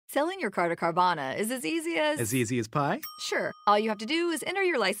Selling your car to Carvana is as easy as... As easy as pie? Sure. All you have to do is enter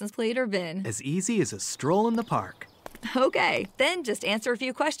your license plate or VIN. As easy as a stroll in the park. Okay, then just answer a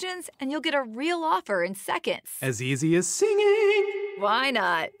few questions and you'll get a real offer in seconds. As easy as singing. Why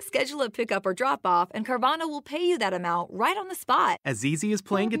not? Schedule a pickup or drop-off and Carvana will pay you that amount right on the spot. As easy as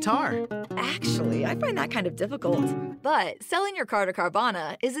playing guitar. Actually, I find that kind of difficult. But selling your car to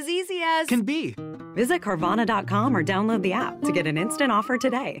Carvana is as easy as... Can be. Visit Carvana.com or download the app to get an instant offer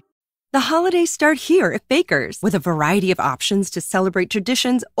today. The holidays start here at Baker's with a variety of options to celebrate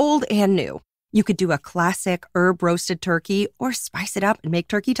traditions old and new. You could do a classic herb-roasted turkey or spice it up and make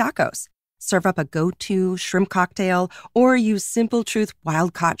turkey tacos. Serve up a go-to shrimp cocktail or use Simple Truth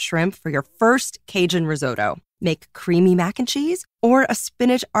wild-caught shrimp for your first Cajun risotto. Make creamy mac and cheese or a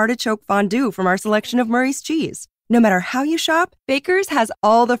spinach artichoke fondue from our selection of Murray's cheese. No matter how you shop, Baker's has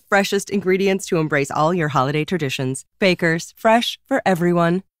all the freshest ingredients to embrace all your holiday traditions. Baker's, fresh for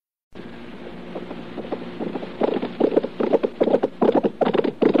everyone.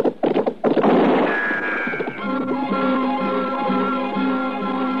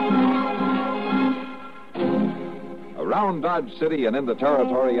 Around Dodge City and in the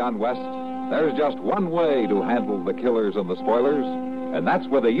territory on West, there's just one way to handle the killers and the spoilers, and that's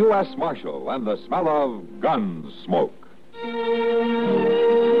with a U.S. Marshal and the smell of Gunsmoke.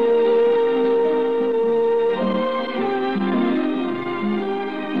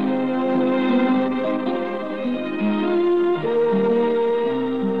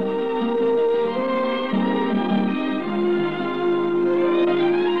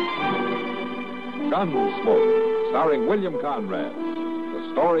 Gunsmoke, starring William Conrad, the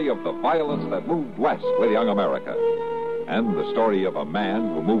story of the violence that moved west with young America, and the story of a man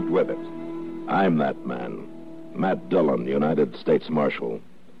who moved with it. I'm that man, Matt Dillon, United States Marshal.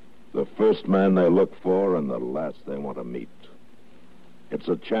 The first man they look for and the last they want to meet. It's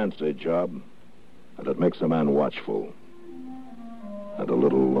a chancy job, and it makes a man watchful and a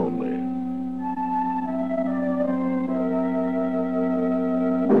little lonely.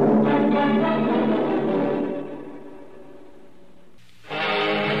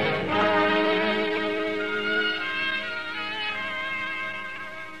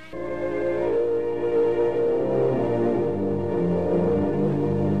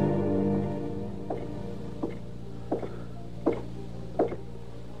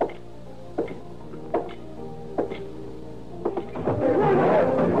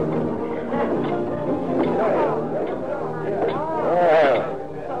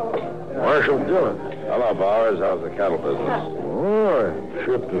 Marshal Dillon. Hello, Bowers. How's the cattle business? Oh, I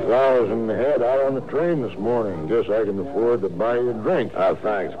shipped 1,000 head out on the train this morning. Guess I can afford to buy you a drink. Oh,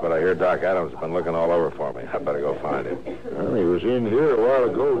 thanks, but I hear Doc Adams has been looking all over for me. I better go find him. Well, he was in here a while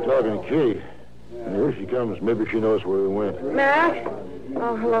ago talking to Kitty. And here she comes. Maybe she knows where he went. Matt?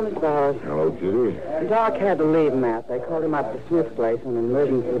 Oh, hello, Miss Bowers. Hello, Kitty. Doc had to leave, Matt. They called him up to Smith's place in an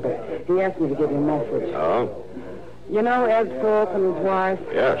emergency, but he asked me to give you a message. Oh? You know Ed Thorpe and his wife?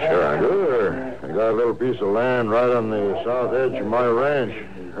 Yeah, sure I do. Sure. I got a little piece of land right on the south edge of my ranch.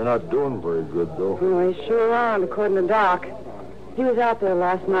 They're not doing very good, though. Oh, they sure aren't, according to Doc. He was out there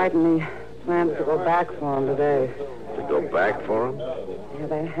last night, and he plans to go back for him today. To go back for him? Yeah,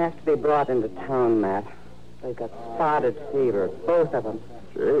 they have to be brought into town, Matt. They've got spotted fever, both of them.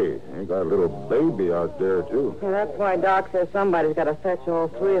 Say, they got a little baby out there, too. Well, that's why Doc says somebody's got to fetch all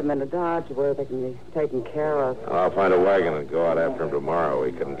three of them into Dodge where they can be taken care of. I'll find a wagon and go out after him tomorrow.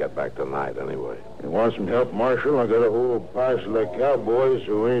 He couldn't get back tonight anyway. You want some help, Marshal? I got a whole parcel of cowboys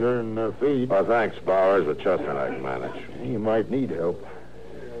who ain't earning their feed. Well, thanks, Bowers, but Chester and I can manage. He might need help.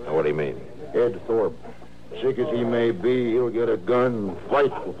 Now, what do you mean? Ed Thorpe. Sick as he may be, he'll get a gun and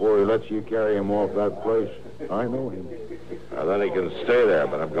fight before he lets you carry him off that place. I know him. Well, then he can stay there,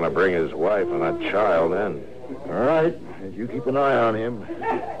 but I'm going to bring his wife and that child in. All right. You keep an eye on him.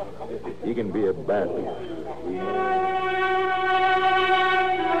 He can be a battle.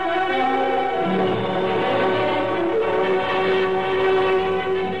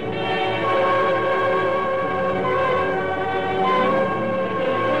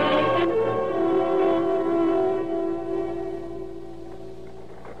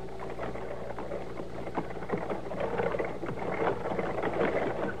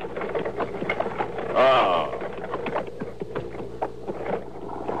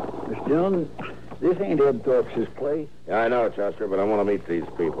 This ain't Ed Thorpe's place. Yeah, I know, Chester, but I want to meet these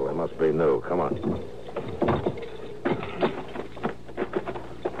people. They must be new. Come on.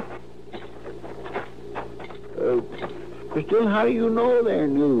 But still, how do you know they're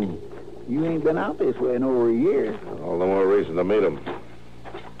new? You ain't been out this way in over a year. All the more reason to meet them.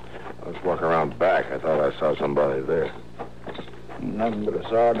 I was walking around back. I thought I saw somebody there. Ain't nothing but a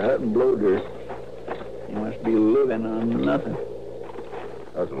sod hut and blow dirt. He must be living on nothing.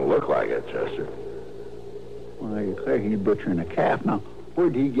 Doesn't look like it, Chester. Well, you say he's butchering a calf. Now,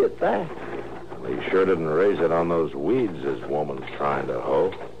 where'd he get that? Well, he sure didn't raise it on those weeds this woman's trying to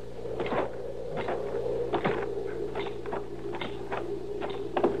hoe.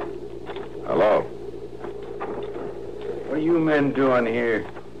 Hello. What are you men doing here?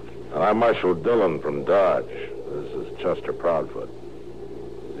 Well, I'm Marshal Dillon from Dodge. This is Chester Proudfoot.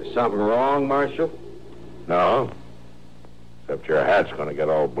 Is there something wrong, Marshal? No. Except your hat's going to get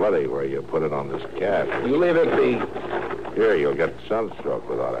all bloody where you put it on this calf. You leave it be. Here, you'll get sunstroke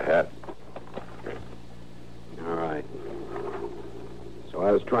without a hat. All right. So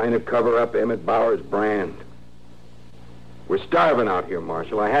I was trying to cover up Emmett Bauer's brand. We're starving out here,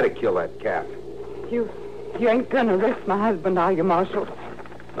 Marshal. I had to kill that calf. You ain't gonna arrest my husband, are you, Marshal?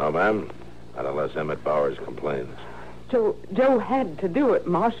 No, ma'am. Not unless Emmett Bowers complains. Joe had to do it,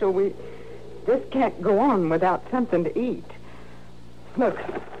 Marshal. We just can't go on without something to eat. Look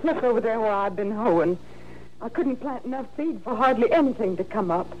over there where I've been hoeing. I couldn't plant enough seed for hardly anything to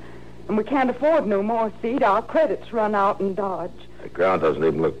come up. And we can't afford no more seed. Our credits run out in Dodge. The ground doesn't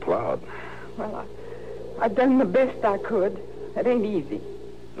even look plowed. Well, I've done the best I could. It ain't easy.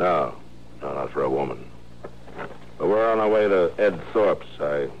 No, not for a woman. But we're on our way to Ed Thorpe's.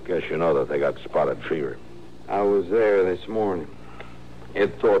 I guess you know that they got spotted fever. I was there this morning.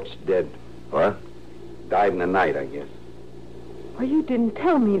 Ed Thorpe's dead. What? Died in the night, I guess. Well, you didn't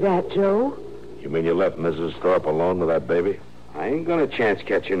tell me that, Joe. You mean you left Mrs. Thorpe alone with that baby? I ain't gonna chance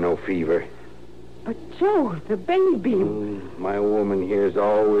catching no fever. But, Joe, the baby... My woman here's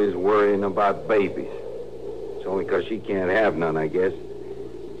always worrying about babies. It's only 'cause she can't have none, I guess.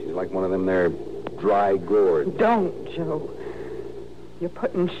 She's like one of them there dry gourds. Don't, Joe. You're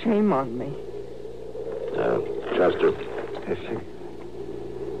putting shame on me. Chester. Yes, sir.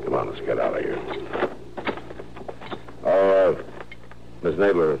 Come on, let's get out of here. Oh, Miss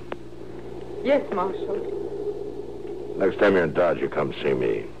Nadler. Yes, Marshal. Next time you're in Dodge, you come see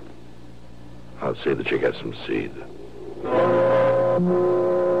me. I'll see that you get some seed.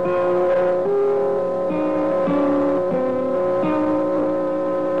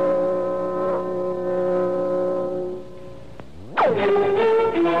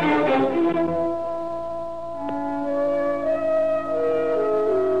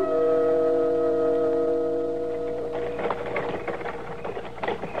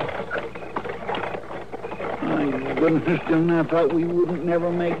 Goodness, Dillon, I thought we wouldn't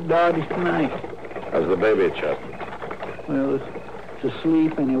never make Dodge tonight. How's the baby, Chester? Well, it's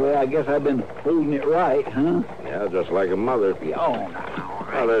asleep anyway. I guess I've been holding it right, huh? Yeah, just like a mother. Oh, no.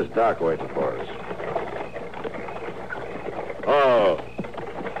 Oh, there's Doc waiting for us. Oh.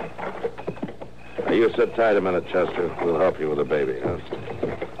 Now, you sit tight a minute, Chester. We'll help you with the baby, huh?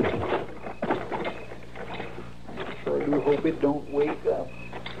 Sure do hope it don't wake up.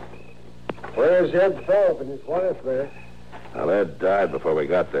 Where's Ed Thorpe and his wife there? Well, Ed died before we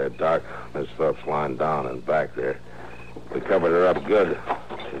got there, Doc. Miss Thorpe's lying down and back there. We covered her up good.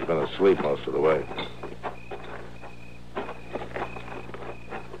 She's been asleep most of the way.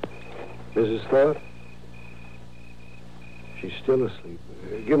 Mrs. Thorpe? She's still asleep.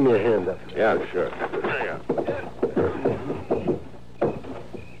 Give me a hand up. Yeah, sure. There you go.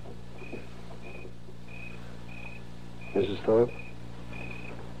 Mrs. Thorpe?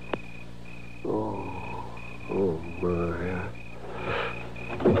 Oh, my.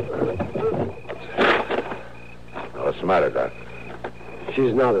 What's the matter, Doc?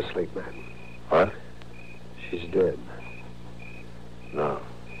 She's not asleep, man. What? She's dead. No.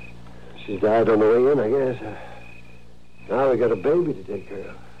 She died on the way in, I guess. Now we got a baby to take care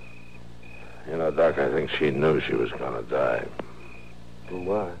of. You know, Doc, I think she knew she was going to die. And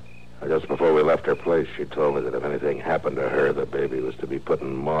why? Just before we left her place, she told me that if anything happened to her, the baby was to be put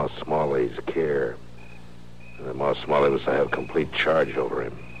in Ma Smalley's care. And that Ma Smalley was to have complete charge over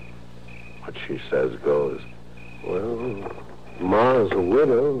him. What she says goes. Well, Ma's a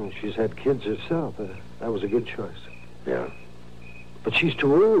widow, and she's had kids herself. That was a good choice. Yeah. But she's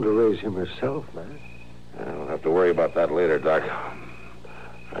too old to raise him herself, man. Yeah, we'll have to worry about that later, Doc. All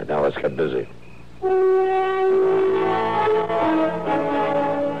right, now let's get busy.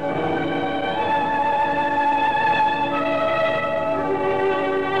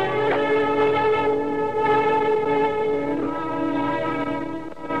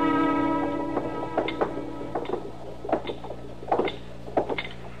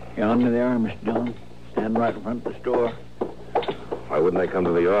 Yonder they are, Mr. Dillon. Standing right in front of the store. Why wouldn't they come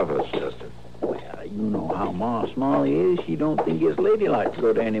to the office, Chester? Well, you know how Ma Smalley is. She don't think it's ladylike to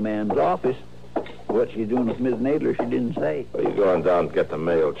go to any man's office. What she's doing with Miss Nadler, she didn't say. Well, you go on down and get the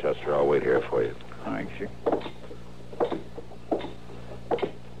mail, Chester. I'll wait here for you. All right, sir.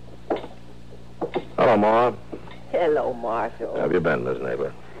 Hello, Ma. Hello, Marshal. How have you been, Miss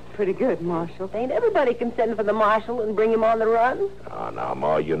Nadler? Pretty good, Marshal. Ain't everybody can send for the marshal and bring him on the run? Oh, now,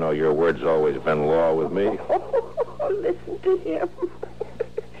 Ma, you know your word's always been law with me. Oh, listen to him.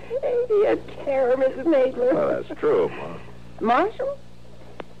 Ain't he a terror, Mrs. Nadler? Well, that's true, Ma. Marshal,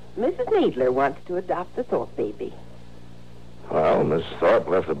 Mrs. Nadler wants to adopt the Thorpe baby. Well, Miss Thorpe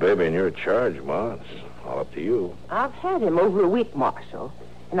left the baby in your charge, Ma. It's all up to you. I've had him over a week, Marshal,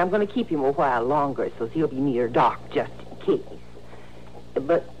 and I'm going to keep him a while longer so he'll be near Doc just in case.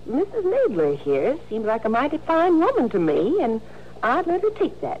 But Mrs. Nadler here seems like a mighty fine woman to me, and I'd let her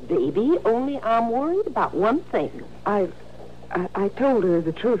take that baby, only I'm worried about one thing. I told her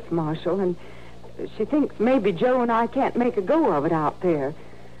the truth, Marshal, and she thinks maybe Joe and I can't make a go of it out there.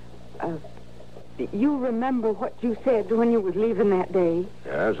 You remember what you said when you was leaving that day?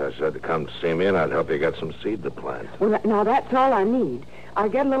 Yes, I said to come to see me, and I'd help you get some seed to plant. Well, now that's all I need. I'll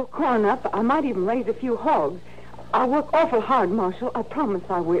get a little corn up. I might even raise a few hogs. I'll work awful hard, Marshal. I promise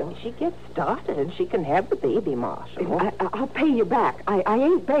I will. When she gets started, she can have the baby, Marshal. I'll pay you back. I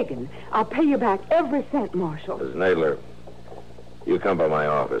ain't begging. I'll pay you back every cent, Marshal. Miss Nadler, you come by my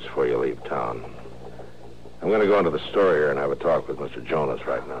office before you leave town. I'm going to go into the store here and have a talk with Mr. Jonas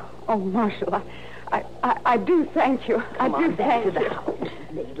right now. Oh, Marshal, I do thank you. Come on back to the you. house,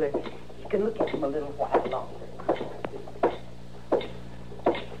 Mrs. Nadler. You can look at him a little while longer.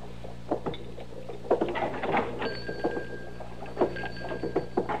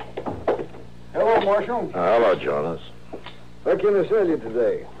 Hello, Marshal. Hello, Jonas. What can I tell you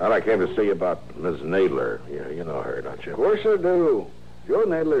today? Well, I came to see you about Miss Nadler. You know her, don't you? Of course I do. Joe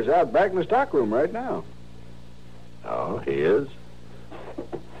Nadler's out back in the stockroom right now. Oh, he is?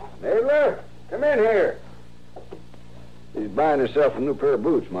 Nadler, come in here. He's buying himself a new pair of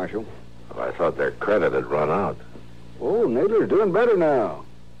boots, Marshal. Well, I thought their credit had run out. Oh, Nadler's doing better now.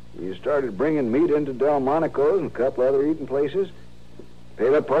 He started bringing meat into Delmonico's and a couple other eating places.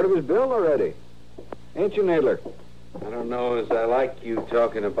 Paid up part of his bill already. Ain't you, Nadler? I don't know as I like you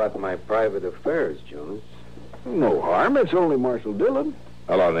talking about my private affairs, Jonas. No harm. It's only Marshal Dillon.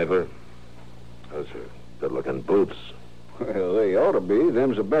 Hello, Nadler. Those are good-looking boots. Well, they ought to be.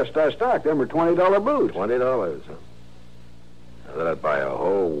 Them's the best I stock. Them are $20 boots. $20, huh? Now, that'd buy a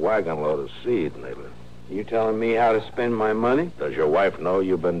whole wagon load of seed, Nadler. You telling me how to spend my money? Does your wife know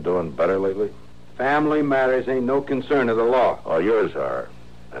you've been doing better lately? Family matters ain't no concern of the law. Oh, yours are.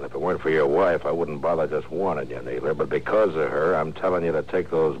 And if it weren't for your wife, I wouldn't bother just warning you, Nadler. But because of her, I'm telling you to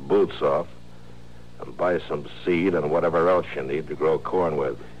take those boots off and buy some seed and whatever else you need to grow corn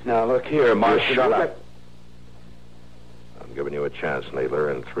with. Now, look here, Marshal. Shut up. I'm giving you a chance,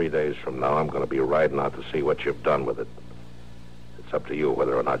 Nadler, and 3 days from now, I'm going to be riding out to see what you've done with it. It's up to you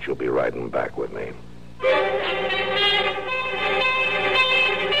whether or not you'll be riding back with me.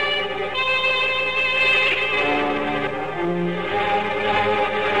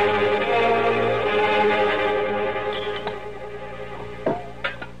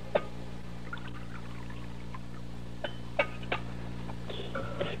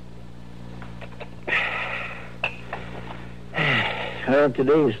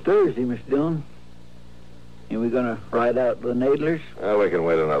 Today is Thursday, Mr. Dillon. And we're going to ride out the Nadlers? Well, we can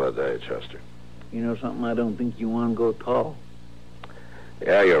wait another day, Chester. You know something? I don't think you want to go tall.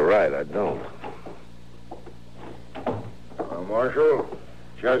 Yeah, you're right. I don't. Marshal,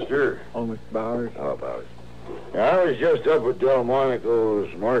 Chester. Oh, Mr. Bowers. How about it? I was just up at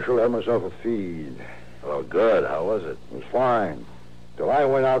Delmonico's, Marshal. Had myself a feed. Oh, good. How was it? It was fine. Till I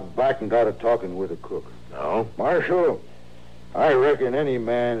went out back and got a talking with the cook. No? Marshal, I reckon any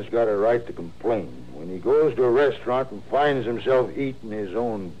man's got a right to complain when he goes to a restaurant and finds himself eating his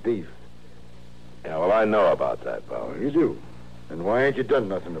own beef. Yeah, well, I know about that, Bowers. You do? And why ain't you done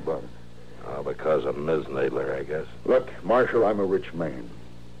nothing about it? Oh, because of Ms. Nadler, I guess. Look, Marshal, I'm a rich man.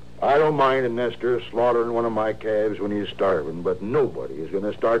 I don't mind a nester slaughtering one of my calves when he's starving, but nobody is going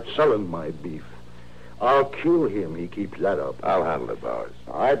to start selling my beef. I'll kill him. He keeps that up. I'll handle it, Bowers.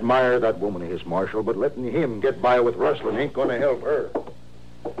 I admire that woman of his, Marshal, but letting him get by with rustling ain't going to help her.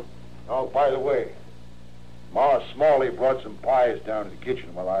 Oh, by the way, Ma Smalley brought some pies down to the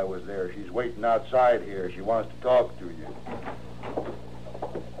kitchen while I was there. She's waiting outside here. She wants to talk to you.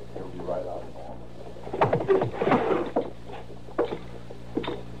 She'll be right out.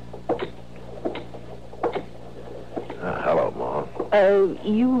 Hello, Ma.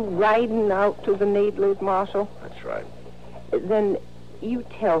 You riding out to the Nadlers, Marshal? That's right. Then you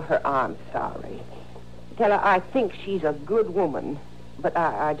tell her I'm sorry. Tell her I think she's a good woman, But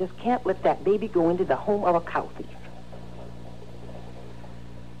I just can't let that baby go into the home of a cow thief.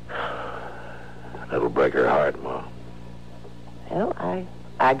 That'll break her heart, Ma. Well,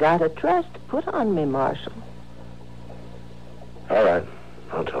 I got a trust put on me, Marshal. All right.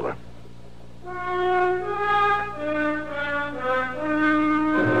 I'll tell her.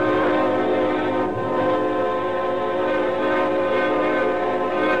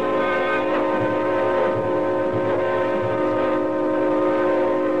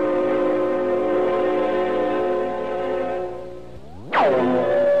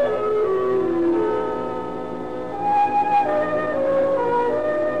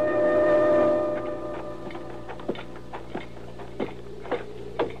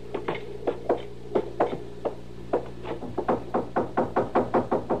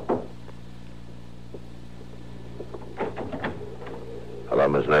 Hello,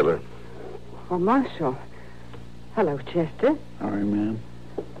 Miss Naylor. Oh, Marshal. Hello, Chester. All right, ma'am.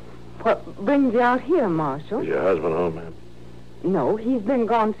 What brings you out here, Marshal? Is your husband home, ma'am? No, he's been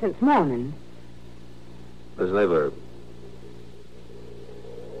gone since morning. Miss Naylor,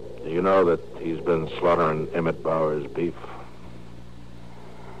 do you know that he's been slaughtering Emmett Bauer's beef?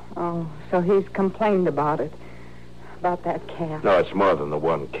 Oh, so he's complained about it. About that calf. No, it's more than the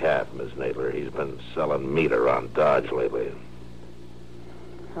one calf, Miss Naylor. He's been selling meat around Dodge lately.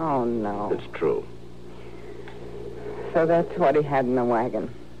 Oh, no. It's true. So that's what he had in the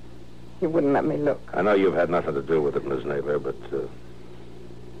wagon. He wouldn't let me look. I know you've had nothing to do with it, Miss Naylor, but, and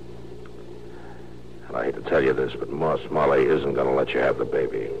I hate to tell you this, but Ma Smalley isn't going to let you have the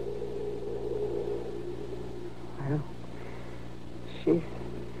baby. Well, she's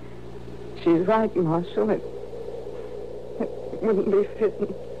right, Marshal. It wouldn't be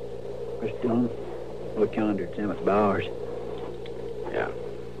fitting. Miss Dillon, look yonder. It's Emmett Bowers. Yeah.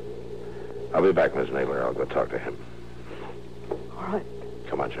 I'll be back, Miss Naylor. I'll go talk to him. All right.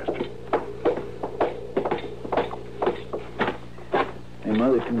 Come on, Chester. Hey,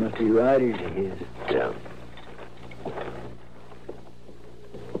 Motherton must be riders of his. Yeah.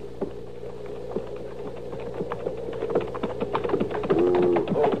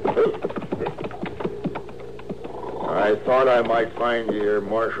 I thought I might find you here,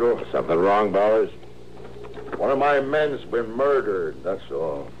 Marshal. Something wrong, Bowers? One of my men's been murdered, that's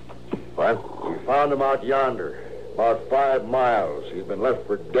all. What? We found him out yonder, about 5 miles. He'd been left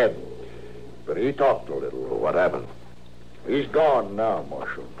for dead. But he talked a little. Well, what happened? He's gone now,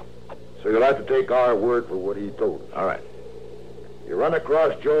 Marshal. So you'll have to take our word for what he told us. All right. You run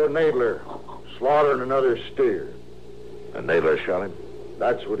across Joe Nadler, slaughtering another steer. And Naylor shot him?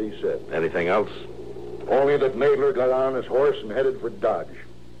 That's what he said. Anything else? Only that Nadler got on his horse and headed for Dodge.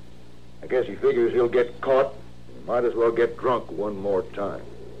 I guess he figures he'll get caught. Might as well get drunk one more time.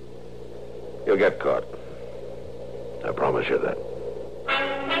 You'll get caught. I promise you that.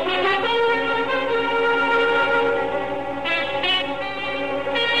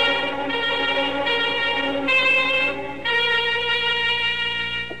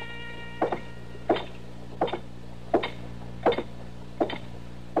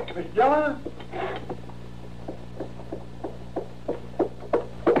 Miss Dillon?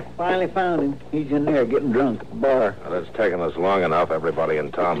 Finally found him. He's in there getting drunk at the bar. Well, it's taken us long enough. Everybody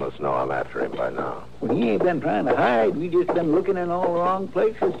in town must know I'm after him by now. Well, he ain't been trying to hide. We just been looking in all the wrong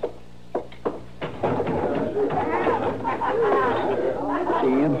places. See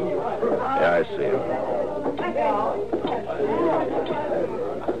him? Yeah, I see him.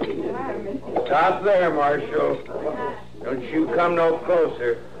 Stop there, Marshal. Don't you come no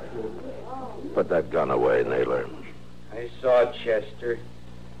closer. Put that gun away, Naylor. I saw Chester.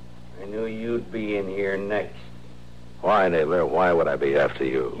 I knew you'd be in here next. Why, Naylor? Why would I be after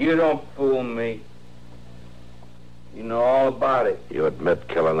you? You don't fool me. You know all about it. You admit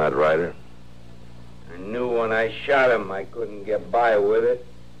killing that rider? I knew when I shot him I couldn't get by with it.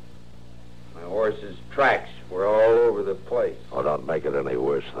 My horse's tracks were all over the place. Oh, don't make it any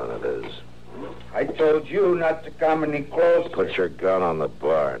worse than it is. I told you not to come any closer. Put your gun on the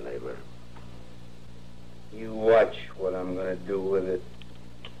bar, Naylor. You watch what I'm going to do with it.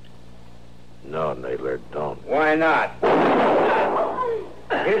 No, Naylor, don't. Why not?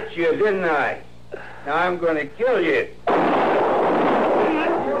 Hit you, didn't I? Now I'm going to kill you. I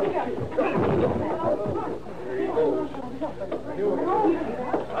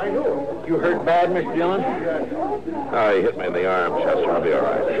knew him. You hurt bad, Miss Dillon? Oh, he hit me in the arm, Chester. I'll be all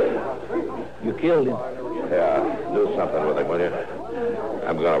right. You killed him. Yeah, do something with him, will you?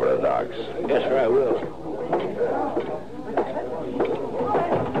 I'm going over to the docks. Yes, sir, I will.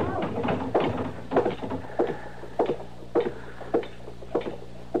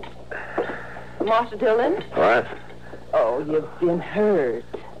 Marshal Dillon? What? Oh, you've been hurt.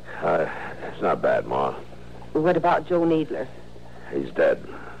 It's not bad, Ma. What about Joe Needler? He's dead.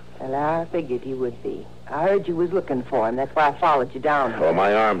 Well, I figured he would be. I heard you was looking for him. That's why I followed you down here. Well,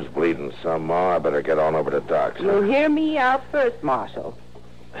 my arm's bleeding some, Ma. I better get on over to Doc's. You'll hear me out first, Marshal.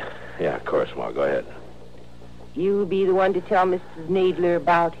 Yeah, of course, Ma. Go ahead. You'll be the one to tell Mrs. Needler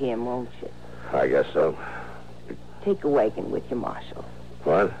about him, won't you? I guess so. Take a wagon with you, Marshal.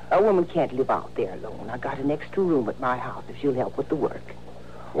 What? A woman can't live out there alone. I got an extra room at my house if she'll help with the work.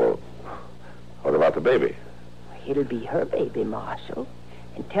 Well, what about the baby? It'll be her baby, Marshal.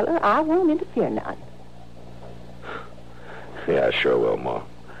 And tell her I won't interfere none. Yeah, I sure will, Ma.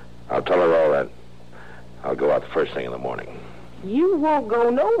 I'll tell her all that. I'll go out the first thing in the morning. You won't go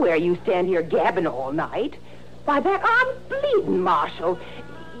nowhere. You stand here gabbing all night. Why, that arm's bleeding, Marshal.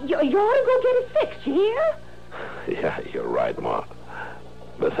 You ought to go get it fixed, you hear? Yeah, you're right, Ma.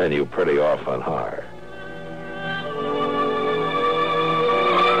 But then you pretty often are.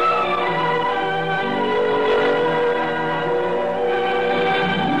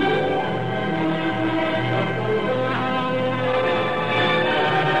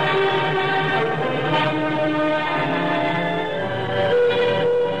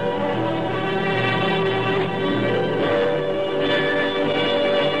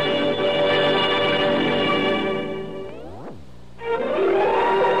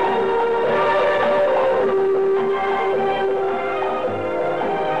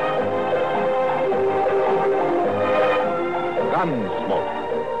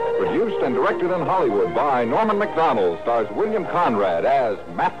 Gunsmoke. Produced and directed in Hollywood by Norman Macdonnell, stars William Conrad as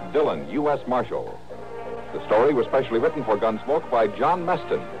Matt Dillon, U.S. Marshal. The story was specially written for Gunsmoke by John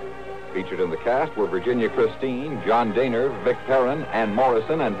Meston. Featured in the cast were Virginia Christine, John Daner, Vic Perrin, Ann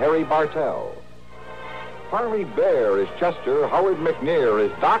Morrison, and Harry Bartell. Harley Bear is Chester, Howard McNear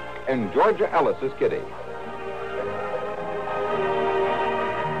is Doc, and Georgia Ellis is Kitty.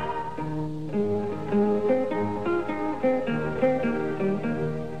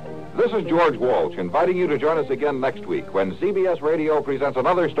 This is George Walsh inviting you to join us again next week when CBS Radio presents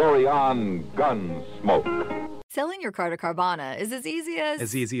another story on Gunsmoke. Selling your car to Carvana is as easy as...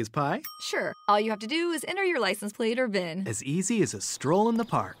 As easy as pie? Sure. All you have to do is enter your license plate or VIN. As easy as a stroll in the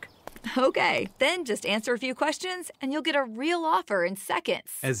park. Okay, then just answer a few questions and you'll get a real offer in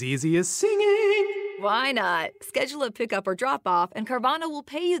seconds. As easy as singing. Why not? Schedule a pickup or drop-off and Carvana will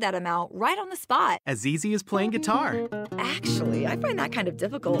pay you that amount right on the spot. As easy as playing guitar. Actually, I find that kind of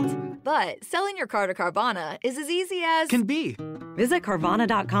difficult. But selling your car to Carvana is as easy as... Can be. Visit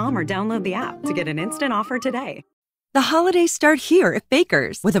Carvana.com or download the app to get an instant offer today. The holidays start here at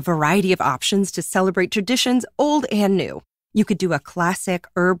Baker's with a variety of options to celebrate traditions old and new. You could do a classic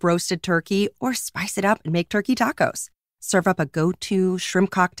herb-roasted turkey or spice it up and make turkey tacos. Serve up a go-to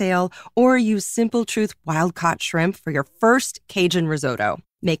shrimp cocktail or use Simple Truth wild-caught shrimp for your first Cajun risotto.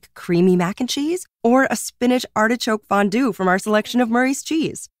 Make creamy mac and cheese or a spinach artichoke fondue from our selection of Murray's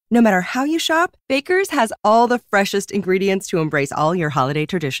cheese. No matter how you shop, Baker's has all the freshest ingredients to embrace all your holiday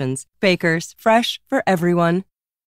traditions. Baker's, fresh for everyone.